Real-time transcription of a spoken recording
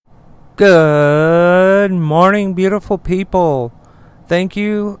Good morning, beautiful people. Thank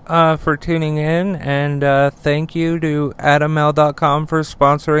you for tuning in, and thank you to AdamL.com for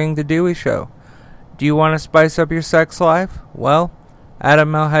sponsoring The Dewey Show. Do you want to spice up your sex life? Well,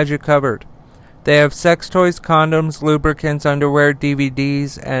 AdamL has you covered. They have sex toys, condoms, lubricants, underwear,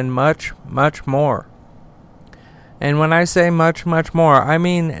 DVDs, and much, much more. And when I say much, much more, I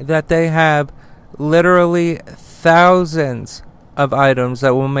mean that they have literally thousands of items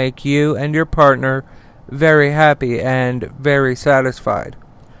that will make you and your partner very happy and very satisfied.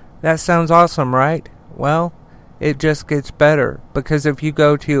 That sounds awesome, right? Well, it just gets better, because if you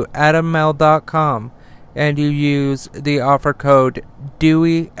go to AdamL.com and you use the offer code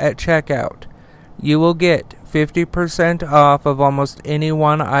DEWEY at checkout, you will get 50% off of almost any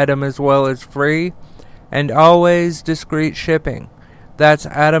one item, as well as free and always discreet shipping. That's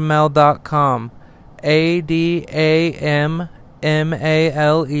AdamL.com, AdamMale.com.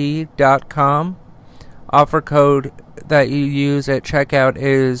 Offer code that you use at checkout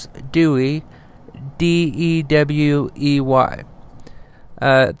is DEWEY, DEWEY.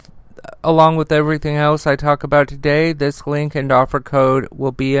 Along with everything else I talk about today, this link and offer code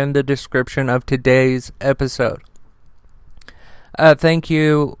will be in the description of today's episode. Thank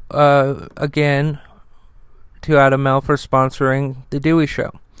you again to AdamL for sponsoring The Dewey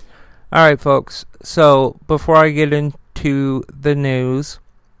Show. Alright, folks, so before I get into the news,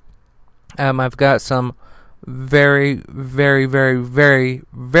 I've got some very, very, very, very,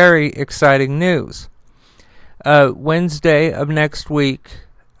 very exciting news. Wednesday of next week,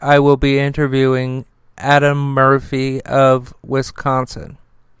 I will be interviewing Adam Murphy of Wisconsin.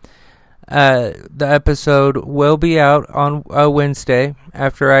 The episode will be out on Wednesday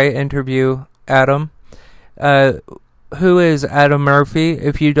after I interview Adam. Who is Adam Murphy?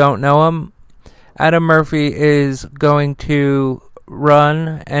 If you don't know him, Adam Murphy is going to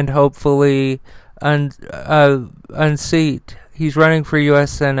run and hopefully unseat. He's running for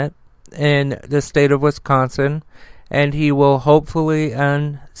U.S. Senate in the state of Wisconsin, and he will hopefully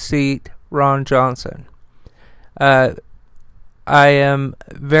unseat Ron Johnson. I am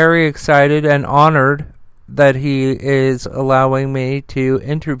very excited and honored that he is allowing me to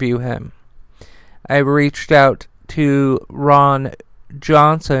interview him. I reached out to Ron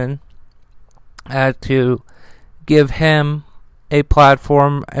Johnson to give him a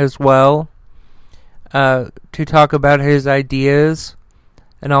platform as well, to talk about his ideas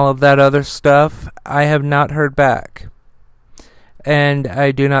and all of that other stuff. I have not heard back, and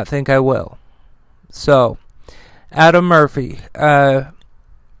I do not think I will. So, Adam Murphy, I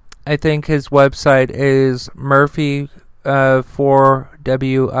think his website is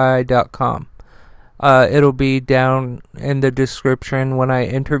murphy4wi.com. It'll be down in the description when I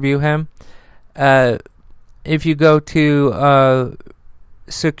interview him. If you go to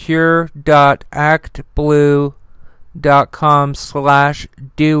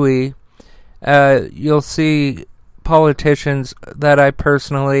secure.actblue.com/Dewey, you'll see politicians that I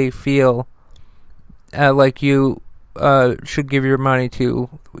personally feel like you should give your money to.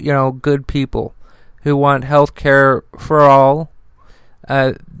 You know, good people who want health care for all.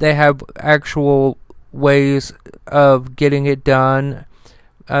 They have actual ways of getting it done.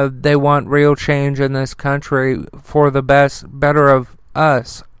 They want real change in this country for the better of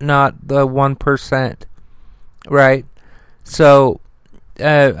us, not the 1%, right? So,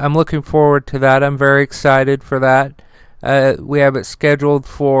 I'm looking forward to that. I'm very excited for that. We have it scheduled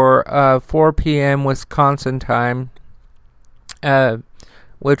for 4 p.m. Wisconsin time,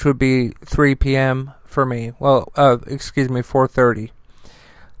 which would be 3 p.m. for me. Well, 4:30.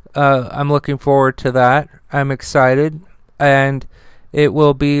 I'm looking forward to that. I'm excited, and it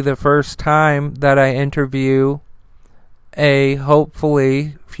will be the first time that I interview a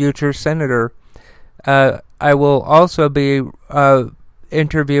hopefully future senator. I will also be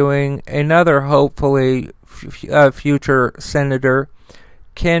interviewing another hopefully future senator,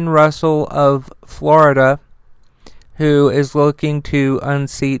 Ken Russell of Florida, who is looking to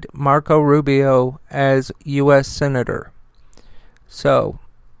unseat Marco Rubio as U.S. Senator. So,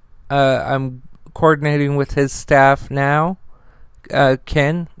 I'm coordinating with his staff now.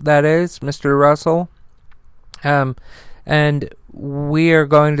 Ken, that is, Mr. Russell. And we are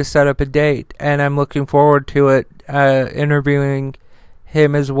going to set up a date, and I'm looking forward to it, interviewing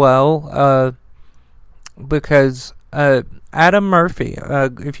him as well, because Adam Murphy,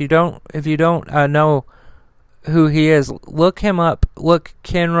 if you don't know who he is, look him up. Look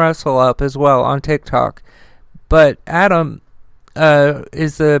Ken Russell up as well on TikTok. But Adam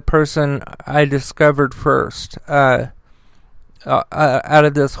is the person I discovered first out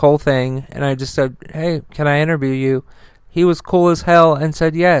of this whole thing, and I just said, hey, can I interview you? He was cool as hell and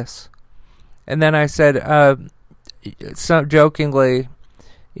said yes. And then I said, so jokingly,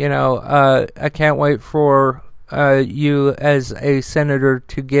 I can't wait for you as a senator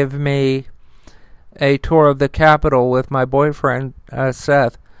to give me a tour of the Capitol with my boyfriend,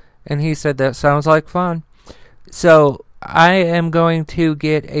 Seth. And he said, that sounds like fun. So I am going to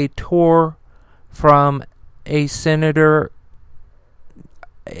get a tour from a senator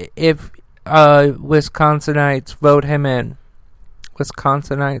if Wisconsinites vote him in.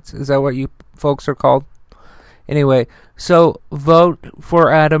 Wisconsinites, is that what you folks are called? Anyway, so vote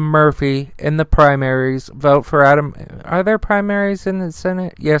for Adam Murphy in the primaries. Vote for Adam. Are there primaries in the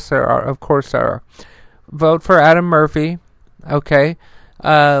Senate? Yes, there are. Of course there are. Vote for Adam Murphy. Okay.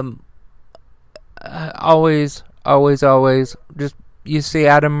 Always. Just, you see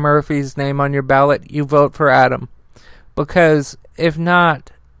Adam Murphy's name on your ballot, you vote for Adam. Because if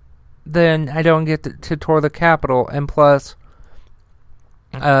not, then I don't get to tour the Capitol. And plus,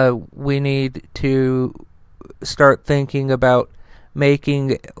 we need to start thinking about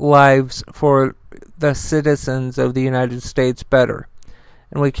making lives for the citizens of the United States better.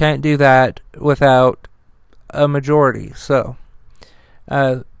 And we can't do that without a majority. So,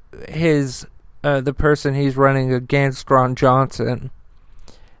 the person he's running against, Ron Johnson,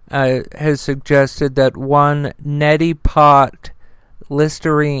 has suggested that one neti pot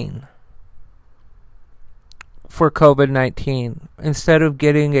Listerine for COVID-19 instead of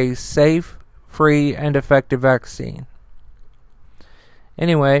getting a safe, free, and effective vaccine.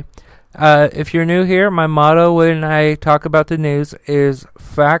 Anyway, if you're new here, my motto when I talk about the news is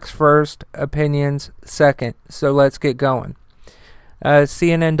facts first, opinions second. So let's get going.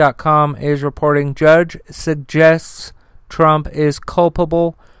 CNN.com is reporting judge suggests Trump is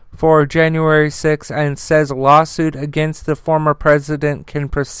culpable for January 6th and says lawsuit against the former president can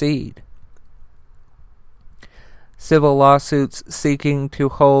proceed. Civil lawsuits seeking to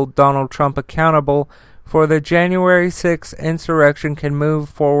hold Donald Trump accountable for the January 6th insurrection can move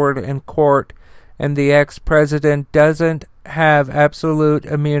forward in court, and the ex-president doesn't have absolute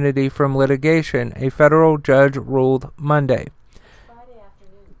immunity from litigation, a federal judge ruled Monday.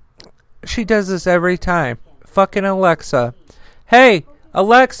 She does this every time. Fucking Alexa. Hey,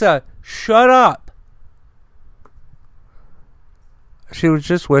 Alexa, shut up. She was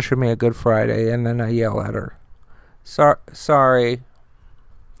just wishing me a good Friday, and then I yell at her. Sorry.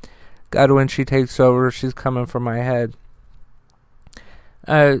 God, when she takes over, she's coming for my head.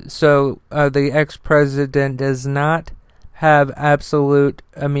 So the ex-president does not have absolute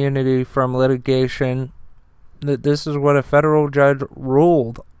immunity from litigation. This is what a federal judge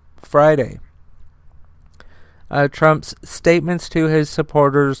ruled Friday. Trump's statements to his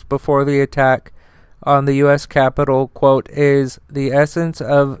supporters before the attack on the U.S. Capitol, quote, is the essence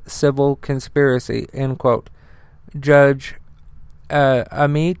of civil conspiracy, end quote. Judge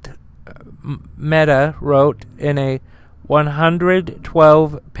Amit Mehta wrote in a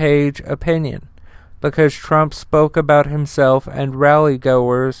 112-page opinion because Trump spoke about himself and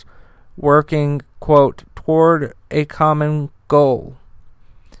rally-goers working, quote, toward a common goal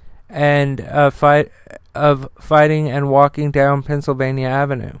and fighting and walking down Pennsylvania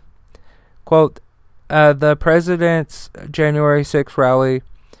Avenue. Quote, the president's January 6th rally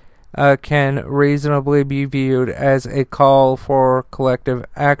can reasonably be viewed as a call for collective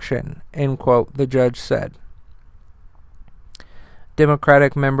action, end quote, the judge said.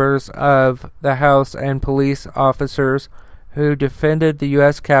 Democratic members of the House and police officers who defended the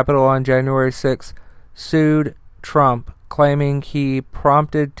U.S. Capitol on January 6th sued Trump, claiming he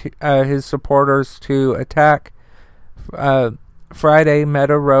prompted his supporters to attack. Friday,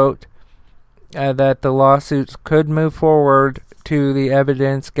 Mehta wrote that the lawsuits could move forward to the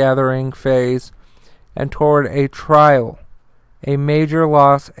evidence-gathering phase and toward a trial, a major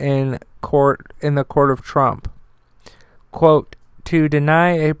loss in the court of Trump. Quote, to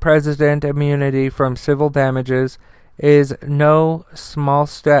deny a president immunity from civil damages is no small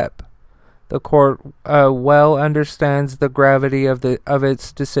step. The court well understands the gravity of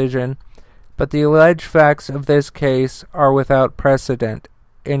its decision, but the alleged facts of this case are without precedent,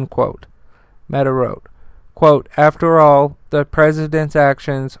 end quote. Mehta wrote, quote, after all, the president's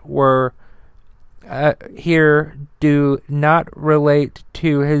actions were here do not relate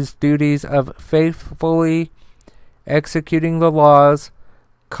to his duties of faithfully executing the laws,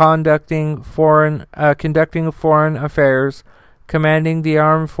 conducting foreign affairs, commanding the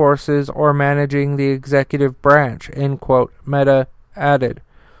armed forces, or managing the executive branch, end quote. Mehta added,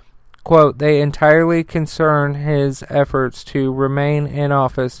 quote, they entirely concern his efforts to remain in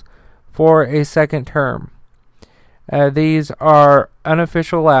office for a second term. These are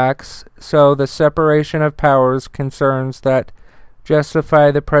unofficial acts, so the separation of powers concerns that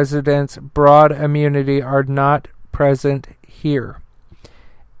justify the president's broad immunity are not present here.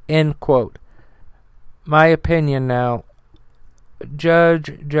 End quote. My opinion now.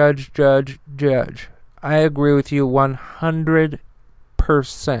 Judge. I agree with you 100%.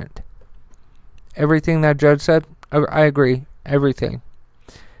 Everything that judge said, I agree. Everything.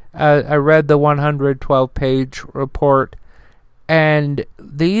 I read the 112-page report, and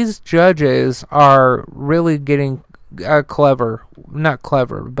these judges are really getting clever. Not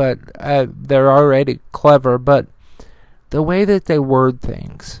clever, but they're already clever, but the way that they word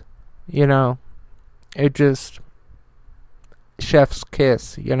things, it just chef's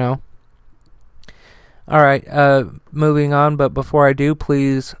kiss, Alright, moving on, but before I do,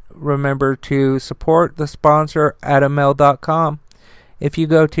 please remember to support the sponsor, AdamL.com. If you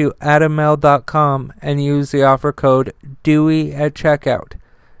go to AdamL.com and use the offer code DEWEY at checkout,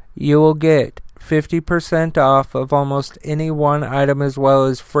 you will get 50% off of almost any one item, as well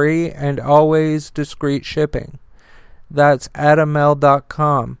as free and always discreet shipping. That's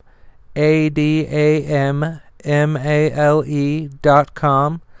AdamL.com,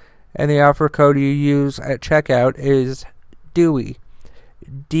 AdamMale.com, and the offer code you use at checkout is DEWEY,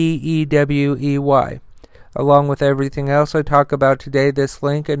 DEWEY. Along with everything else I talk about today, this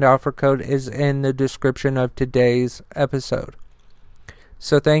link and offer code is in the description of today's episode.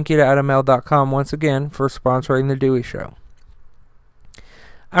 So thank you to AdamL.com once again for sponsoring The Dewey Show.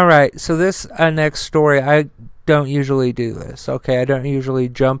 Alright, so this next story, I don't usually do this, okay? I don't usually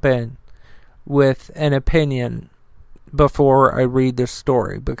jump in with an opinion before I read this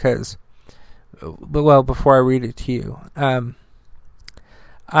story, before I read it to you.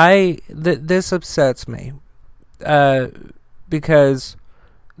 This upsets me, because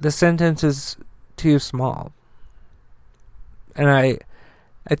the sentence is too small. And I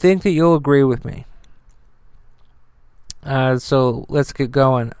think that you'll agree with me. So let's get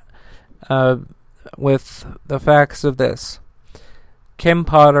going with the facts of this. Kim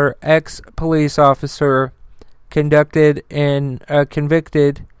Potter, ex-police officer, convicted in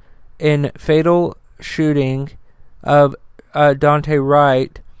fatal shooting of Daunte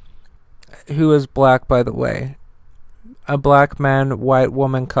Wright, who is black, by the way, a black man, white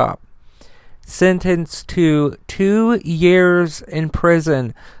woman cop, sentenced to 2 years in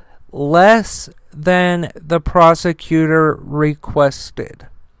prison, less than the prosecutor requested.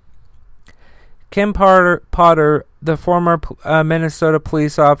 Kim Potter, the former Minnesota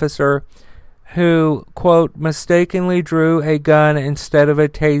police officer who, quote, mistakenly drew a gun instead of a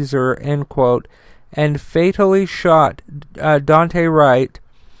taser, end quote, and fatally shot Daunte Wright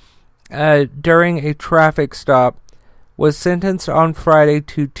during a traffic stop, was sentenced on Friday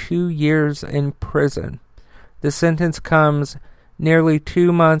to 2 years in prison. The sentence comes nearly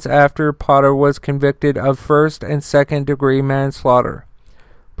 2 months after Potter was convicted of first and second degree manslaughter.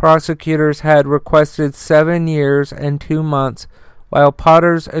 Prosecutors had requested 7 years and 2 months, while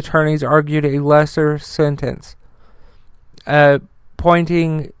Potter's attorneys argued a lesser sentence,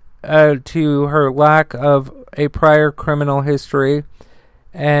 pointing to her lack of a prior criminal history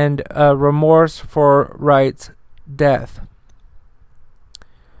and remorse for Wright's death.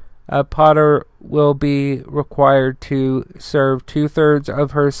 Potter will be required to serve 2/3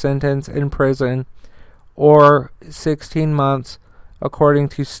 of her sentence in prison, or 16 months, according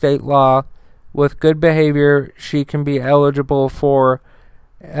to state law. With good behavior, she can be eligible for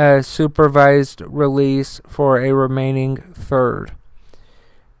supervised release for a remaining third.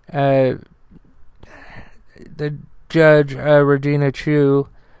 The judge, Regina Chu,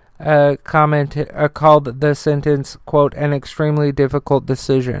 called the sentence, quote, an extremely difficult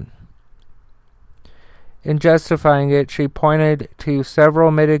decision. In justifying it, she pointed to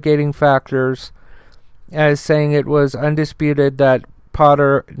several mitigating factors, as saying it was undisputed that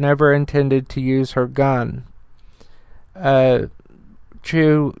Potter never intended to use her gun.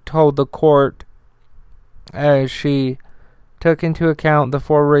 Chu told the court she took into account the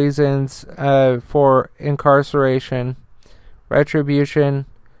 4 reasons for incarceration: retribution,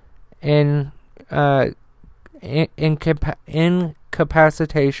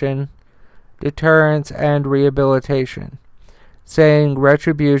 incapacitation, deterrence, and rehabilitation, saying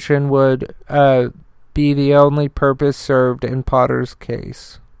retribution would be the only purpose served in Potter's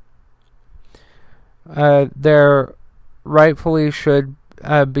case. There rightfully should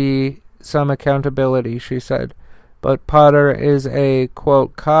be some accountability, she said, but Potter is a,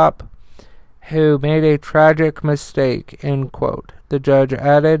 quote, cop who made a tragic mistake, end quote. The judge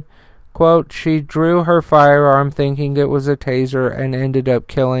added, quote, she drew her firearm thinking it was a taser and ended up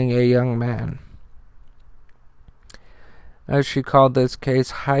killing a young man. As she called this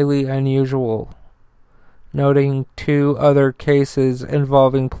case highly unusual. noting 2 other cases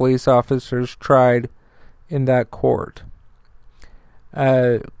involving police officers tried in that court.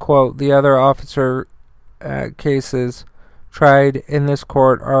 Quote, the other officer cases tried in this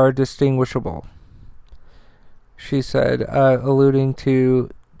court are distinguishable, she said, alluding to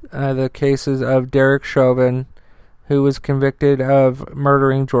the cases of Derek Chauvin, who was convicted of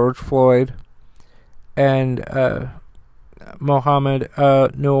murdering George Floyd, and Mohammed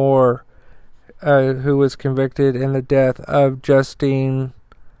Noor, who was convicted in the death of Justine.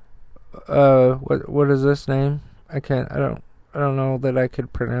 What is this name? I don't know that I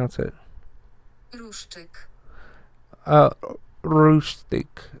could pronounce it.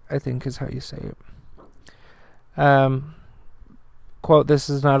 Rustic, I think is how you say it. Quote, this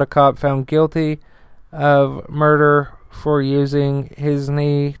is not a cop found guilty of murder for using his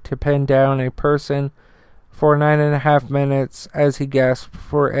knee to pin down a person for 9.5 minutes as he gasped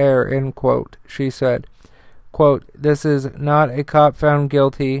for air, end quote, she said. Quote, this is not a cop found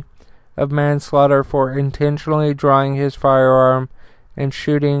guilty of manslaughter for intentionally drawing his firearm and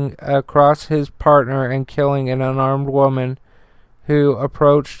shooting across his partner and killing an unarmed woman who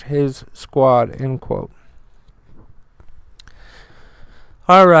approached his squad, end quote.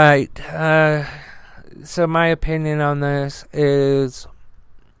 Alright, so my opinion on this is,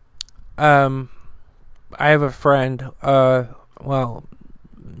 I have a friend, well,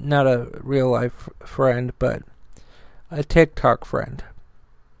 not a real life friend, but a TikTok friend,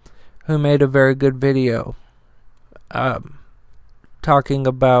 who made a very good video, talking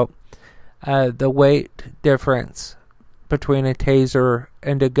about, the weight difference between a taser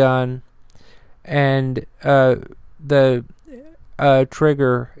and a gun, and, the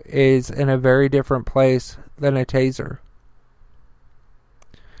trigger is in a very different place than a taser.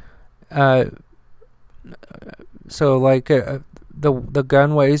 So like the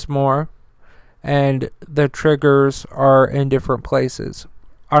gun weighs more, and the triggers are in different places.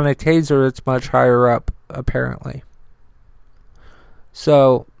 On a taser, it's much higher up, apparently.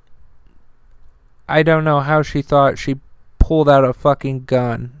 So I don't know how she thought she pulled out a fucking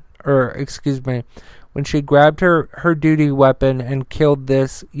gun, or excuse me, when she grabbed her duty weapon and killed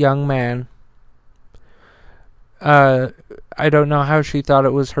this young man. I don't know how she thought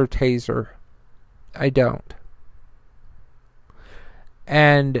it was her taser. I don't.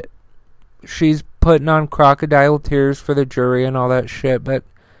 And she's putting on crocodile tears for the jury and all that shit, but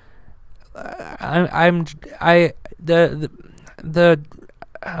the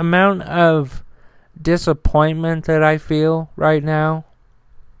amount of disappointment that I feel right now,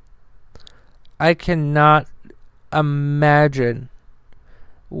 I cannot imagine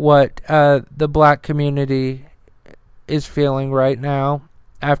what the black community is feeling right now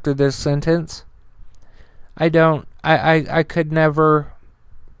after this sentence. I could never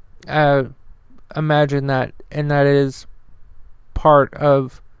imagine that, and that is part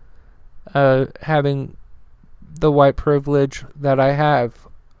of having the white privilege that I have.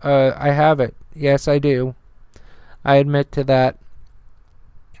 I have it. Yes, I do. I admit to that.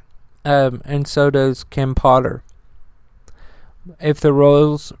 And so does Kim Potter. If the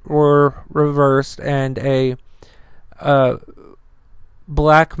roles were reversed and a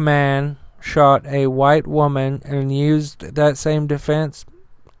black man shot a white woman and used that same defense,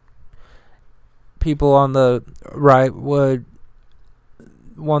 people on the right would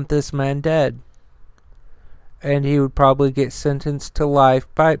want this man dead. And he would probably get sentenced to life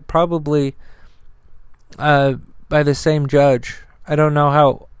by the same judge. I don't know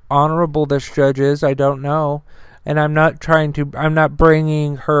how honorable this judge is. I don't know. And I'm not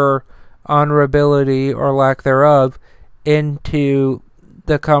bringing her honorability or lack thereof into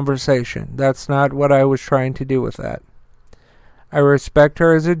the conversation. That's not what I was trying to do with that. I respect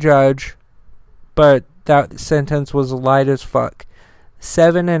her as a judge, but that sentence was light as fuck.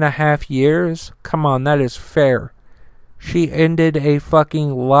 7.5 years? Come on, that is fair. She ended a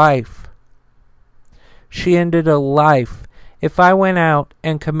fucking life. She ended a life. If I went out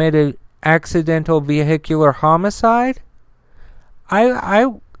and committed accidental vehicular homicide,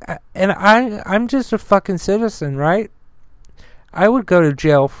 I'm just a fucking citizen, right? I would go to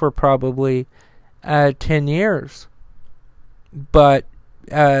jail for probably 10 years. But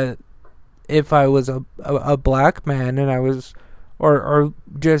if I was a black man and I was, or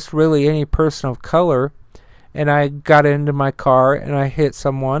just really any person of color, and I got into my car and I hit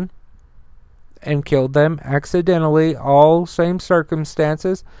someone and killed them accidentally, all same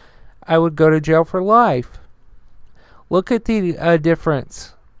circumstances, I would go to jail for life. Look at the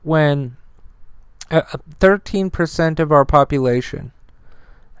difference when 13% of our population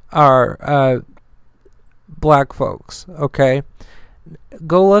are black folks, okay?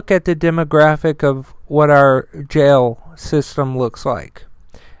 Go look at the demographic of what our jail system looks like.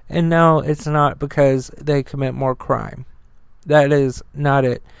 And no, it's not because they commit more crime. That is not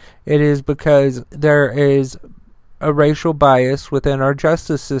it. It is because there is a racial bias within our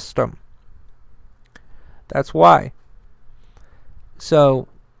justice system. That's why. So,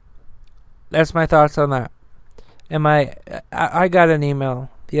 that's my thoughts on that. I got an email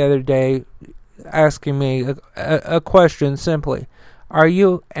the other day asking me a question simply. Are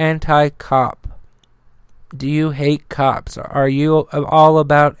you anti-cop? Do you hate cops? Are you all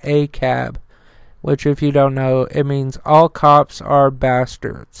about ACAB? Which, if you don't know, it means all cops are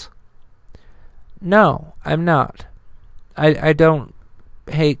bastards. No, I'm not. I don't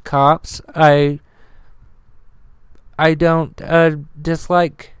hate cops. I don't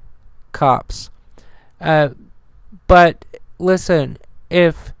dislike cops. But listen,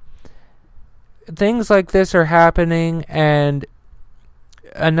 if things like this are happening and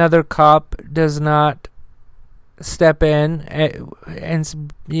another cop does not step in and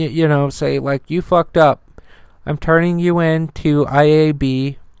say, like, you fucked up, I'm turning you in to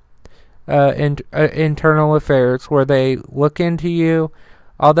IAB, internal affairs, where they look into you,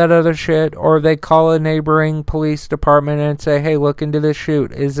 all that other shit, or they call a neighboring police department and say, hey, look into this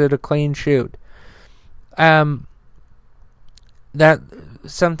shoot, is it a clean shoot? That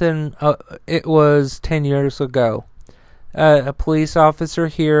something, it was 10 years ago. A police officer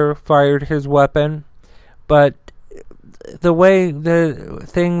here fired his weapon, but the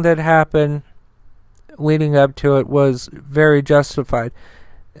thing that happened leading up to it was very justified.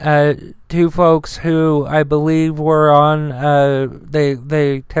 Two folks who I believe were on,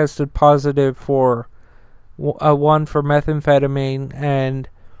 they tested positive for one for methamphetamine and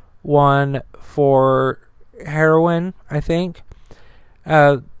one for heroin, I think.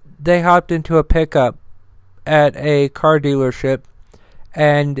 They hopped into a pickup at a car dealership,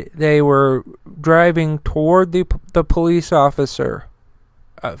 and they were driving toward the police officer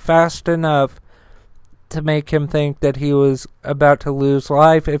fast enough to make him think that he was about to lose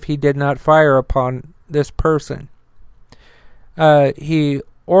life if he did not fire upon this person. He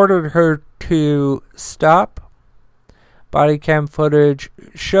ordered her to stop. Body cam footage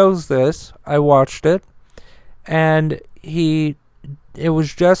shows this. I watched it, and it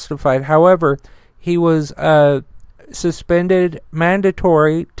was justified. However, he was suspended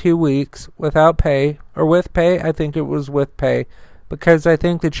mandatory 2 weeks without pay, or with pay. I think it was with pay, because I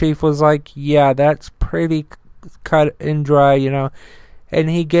think the chief was like, yeah, that's pretty cut and dry, and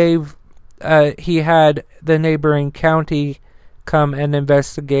he had the neighboring county come and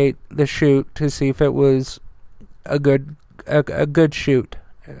investigate the shoot to see if it was a good shoot,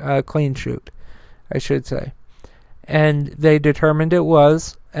 a clean shoot, I should say. And they determined it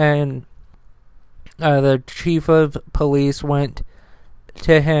was, and the chief of police went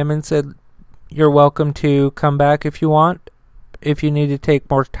to him and said, you're welcome to come back if you want. If you need to take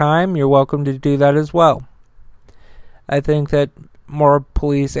more time, you're welcome to do that as well. I think that more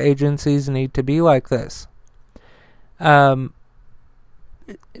police agencies need to be like this. So,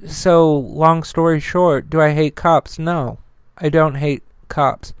 long story short, do I hate cops? No, I don't hate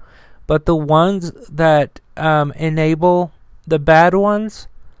cops. But the ones that enable the bad ones,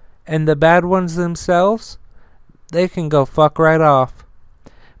 and the bad ones themselves, they can go fuck right off.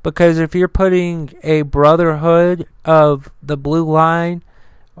 Because if you're putting a brotherhood of the blue line,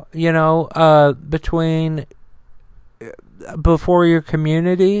 before your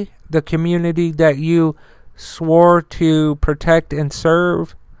community, the community that you swore to protect and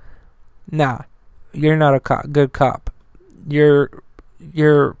serve, nah, you're not a good cop. You're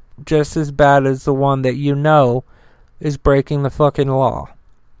just as bad as the one that is breaking the fucking law.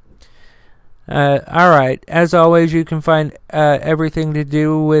 Alright, as always, you can find everything to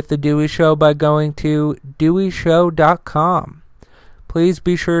do with The Dewey Show by going to deweyshow.com. Please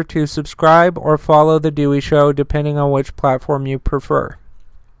be sure to subscribe or follow The Dewey Show, depending on which platform you prefer.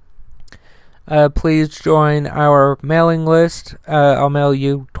 Please join our mailing list. I'll mail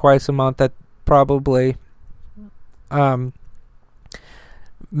you twice a month, probably.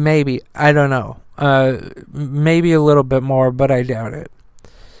 Maybe, I don't know. Maybe a little bit more, but I doubt it.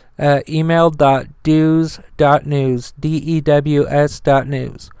 Email.dews.news,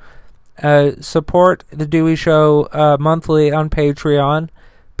 dews.news. Support The Dewey Show monthly on Patreon,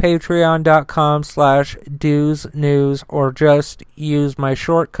 patreon.com/dewsnews, or just use my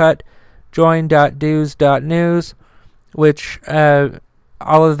shortcut, join.dews.news, which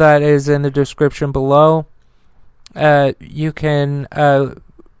all of that is in the description below. You can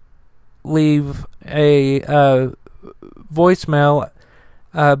leave a voicemail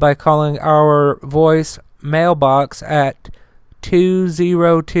by calling our voice mailbox at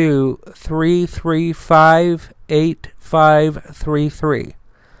 202-335-8533.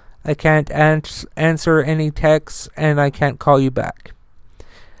 I can't answer any texts, and I can't call you back.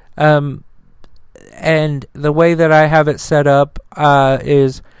 And the way that I have it set up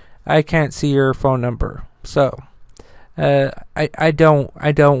is I can't see your phone number. So I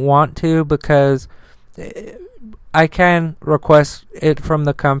don't want to, because I can request it from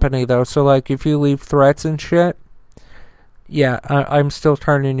the company though. So like if you leave threats and shit, yeah, I'm still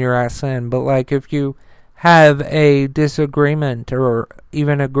turning your ass in. But like if you have a disagreement or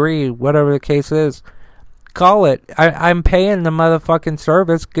even agree, whatever the case is, call it. I'm paying the motherfucking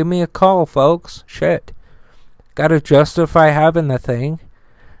service. Give me a call, folks. Shit. Gotta justify having the thing.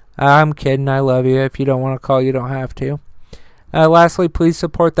 I'm kidding. I love you. If you don't want to call, you don't have to. Lastly, please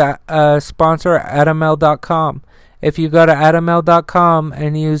support that sponsor, AdamL.com. If you go to AdamL.com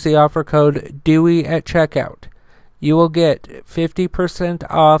and use the offer code DEWEY at checkout, you will get 50%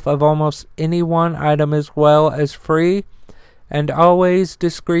 off of almost any one item, as well as free and always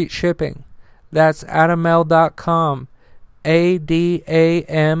discreet shipping. That's AdamL.com.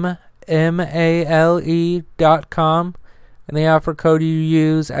 ADAMMALE.com. And the offer code you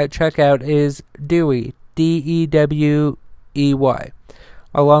use at checkout is DEWEY, DEWEY.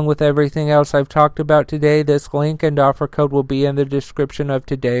 Along with everything else I've talked about today, this link and offer code will be in the description of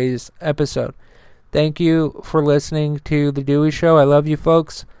today's episode. Thank you for listening to The Dewey Show. I love you,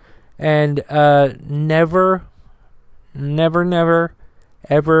 folks. And never, ever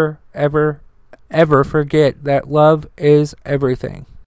forget that love is everything.